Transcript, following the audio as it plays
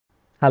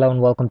Hello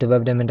and welcome to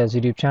WebDevMentors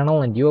YouTube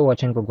channel, and you are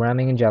watching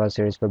Programming in Java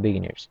series for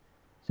beginners.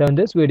 So in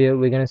this video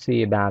we're going to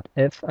see about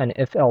if and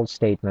if-else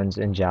statements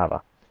in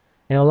Java.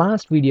 In our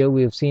last video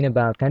we have seen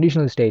about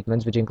conditional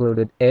statements, which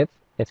included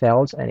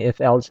if-else and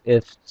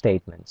if-else-if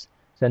statements.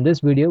 So in this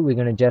video we're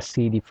going to just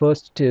see the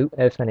first two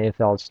if and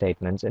if-else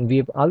statements, and we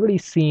have already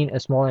seen a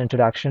small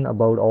introduction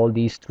about all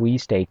these three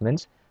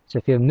statements. So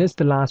if you have missed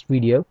the last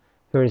video,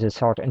 here is a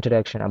short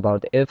introduction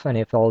about the if and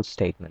if-else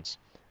statements.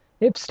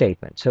 If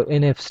statement. So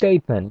in if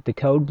statement, the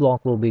code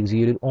block will be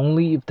executed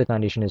only if the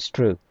condition is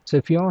true. So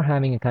if you are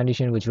having a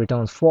condition which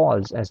returns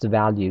false as the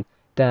value,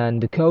 then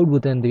the code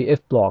within the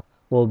if block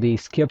will be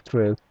skipped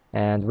through,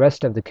 and the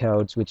rest of the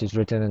codes which is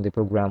written in the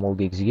program will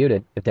be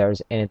executed if there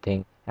is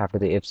anything after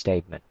the if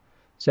statement.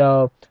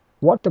 So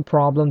what the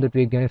problem that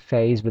we're going to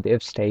face with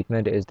if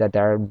statement is that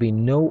there will be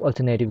no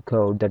alternative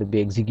code that will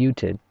be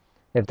executed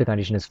if the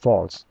condition is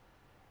false.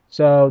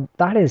 So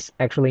that is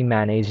actually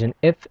managed in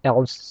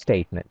if-else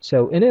statement.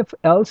 So in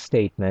if-else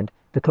statement,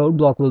 the code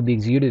block will be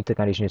executed if the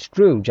condition is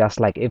true, just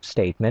like if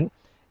statement.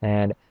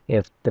 And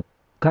if the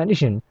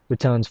condition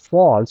returns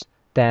false,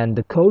 then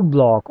the code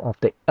block of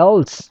the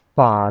else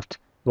part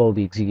will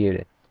be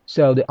executed.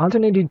 So the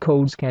alternative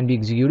codes can be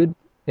executed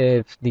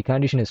if the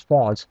condition is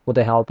false with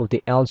the help of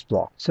the else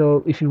block.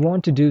 So if you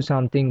want to do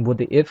something with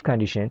the if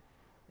condition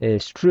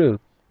is true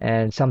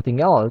and something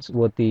else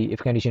with the if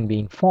condition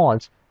being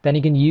false, then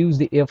you can use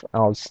the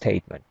if-else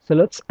statement. So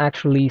let's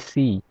actually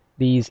see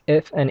these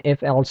if and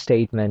if-else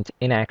statement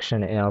in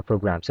action in our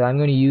program. So I'm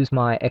going to use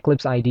my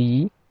Eclipse IDE.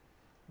 I'm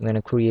going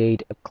to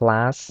create a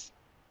class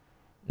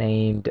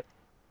named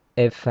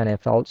if and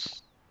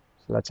if-else.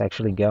 So let's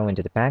actually go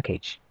into the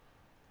package.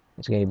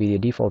 It's going to be the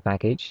default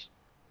package.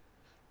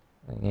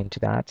 Going into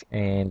that,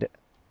 and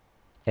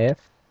if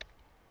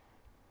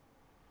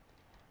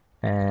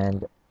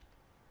and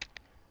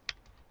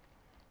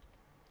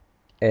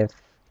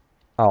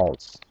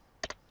if-else.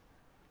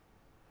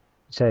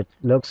 So it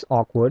looks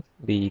awkward.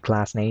 The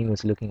class name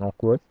is looking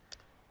awkward.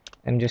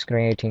 I'm just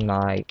creating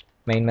my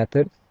main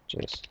method,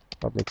 just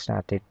public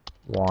static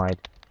void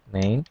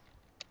main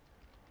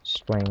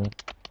string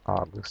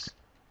args.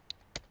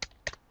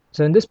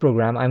 So in this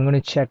program, I'm going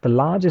to check the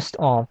largest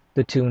of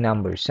the two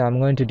numbers. So I'm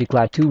going to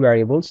declare two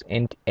variables.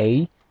 Int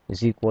a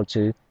is equal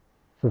to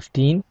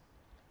 15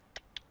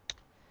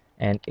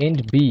 and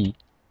int b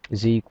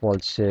is equal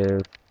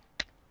to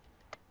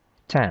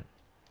 10.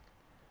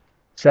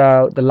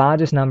 So the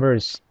largest number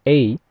is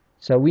a,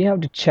 so we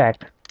have to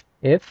check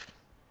if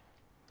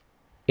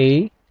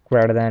a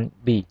greater than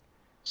b.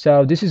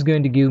 So this is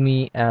going to give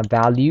me a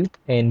value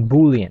in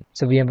Boolean.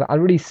 So we have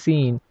already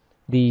seen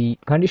the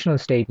conditional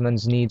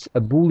statements needs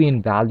a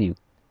Boolean value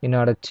in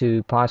order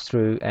to pass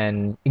through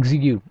and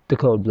execute the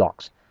code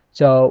blocks.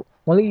 So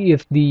only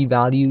if the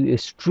value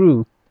is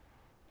true,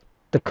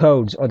 the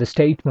codes or the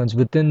statements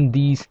within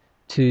these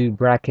two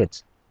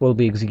brackets will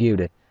be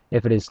executed.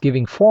 If it is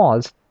giving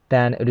false,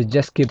 then it will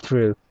just skip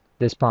through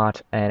this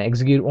part and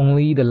execute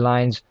only the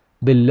lines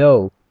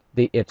below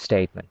the if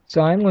statement.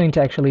 So I'm going to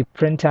actually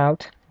print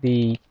out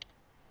the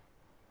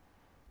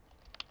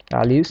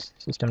values,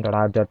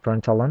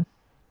 system.out.println.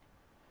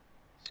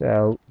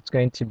 So it's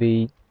going to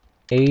be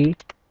a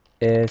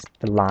is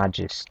the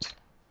largest,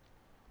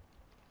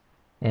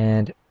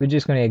 and we're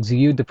just going to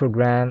execute the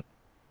program,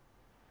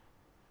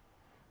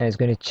 and it's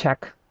going to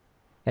check,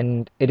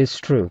 and it is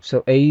true.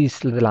 So a is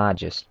the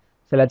largest.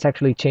 So let's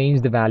actually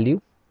change the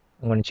value.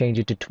 I'm going to change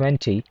it to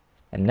 20,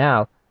 and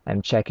now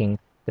I'm checking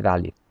the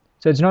value.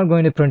 So it's not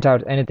going to print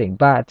out anything,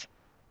 but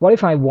what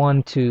if I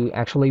want to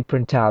actually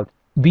print out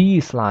b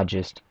is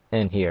largest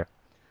in here?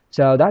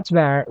 So that's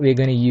where we're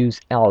going to use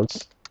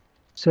else.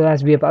 So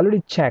as we have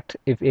already checked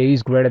if a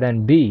is greater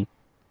than b,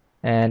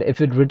 and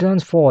if it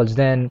returns false,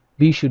 then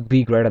b should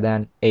be greater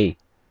than a.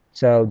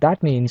 So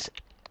that means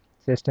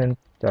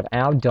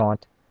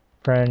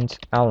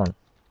system.out.println,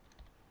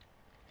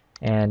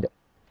 and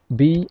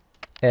b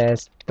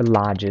is the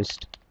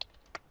largest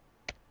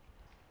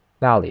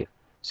value.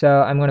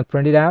 So I'm going to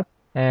print it out,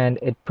 and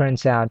it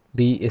prints out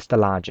b is the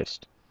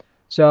largest.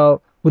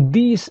 So with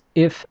these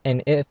if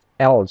and if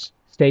else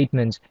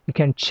statements, you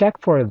can check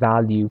for a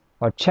value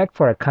or check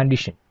for a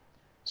condition.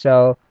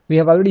 So we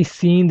have already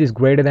seen this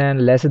greater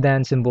than, lesser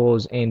than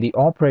symbols in the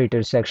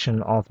operator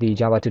section of the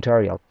Java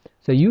tutorial.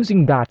 So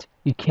using that,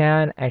 you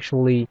can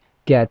actually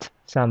get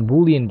some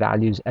Boolean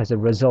values as a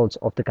result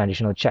of the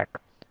conditional check.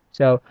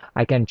 So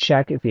I can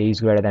check if a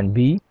is greater than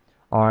b,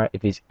 or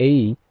if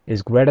a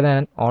is greater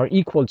than or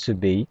equal to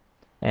b,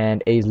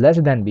 and a is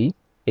lesser than b,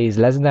 a is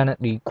lesser than or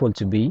equal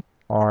to b,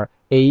 or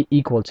a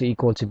equal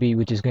to b,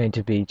 which is going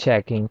to be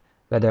checking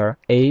whether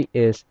a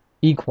is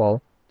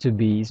equal to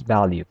b's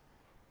value.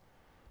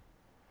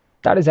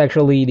 That is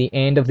actually the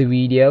end of the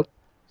video.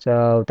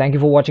 So thank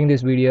you for watching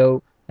this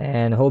video,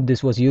 and hope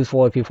this was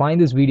useful. If you find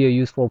this video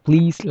useful,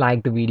 please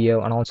like the video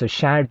and also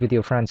share it with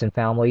your friends and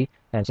family,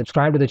 and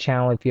subscribe to the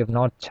channel if you have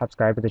not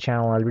subscribed to the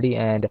channel already.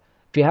 And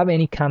if you have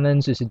any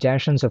comments or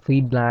suggestions or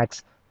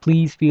feedbacks,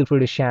 please feel free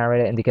to share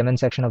it in the comment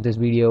section of this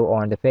video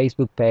or on the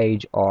Facebook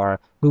page or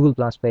Google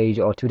Plus page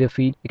or Twitter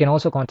feed. You can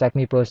also contact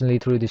me personally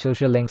through the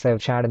social links I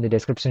have shared in the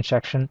description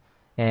section.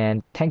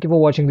 And thank you for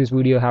watching this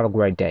video. Have a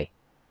great day.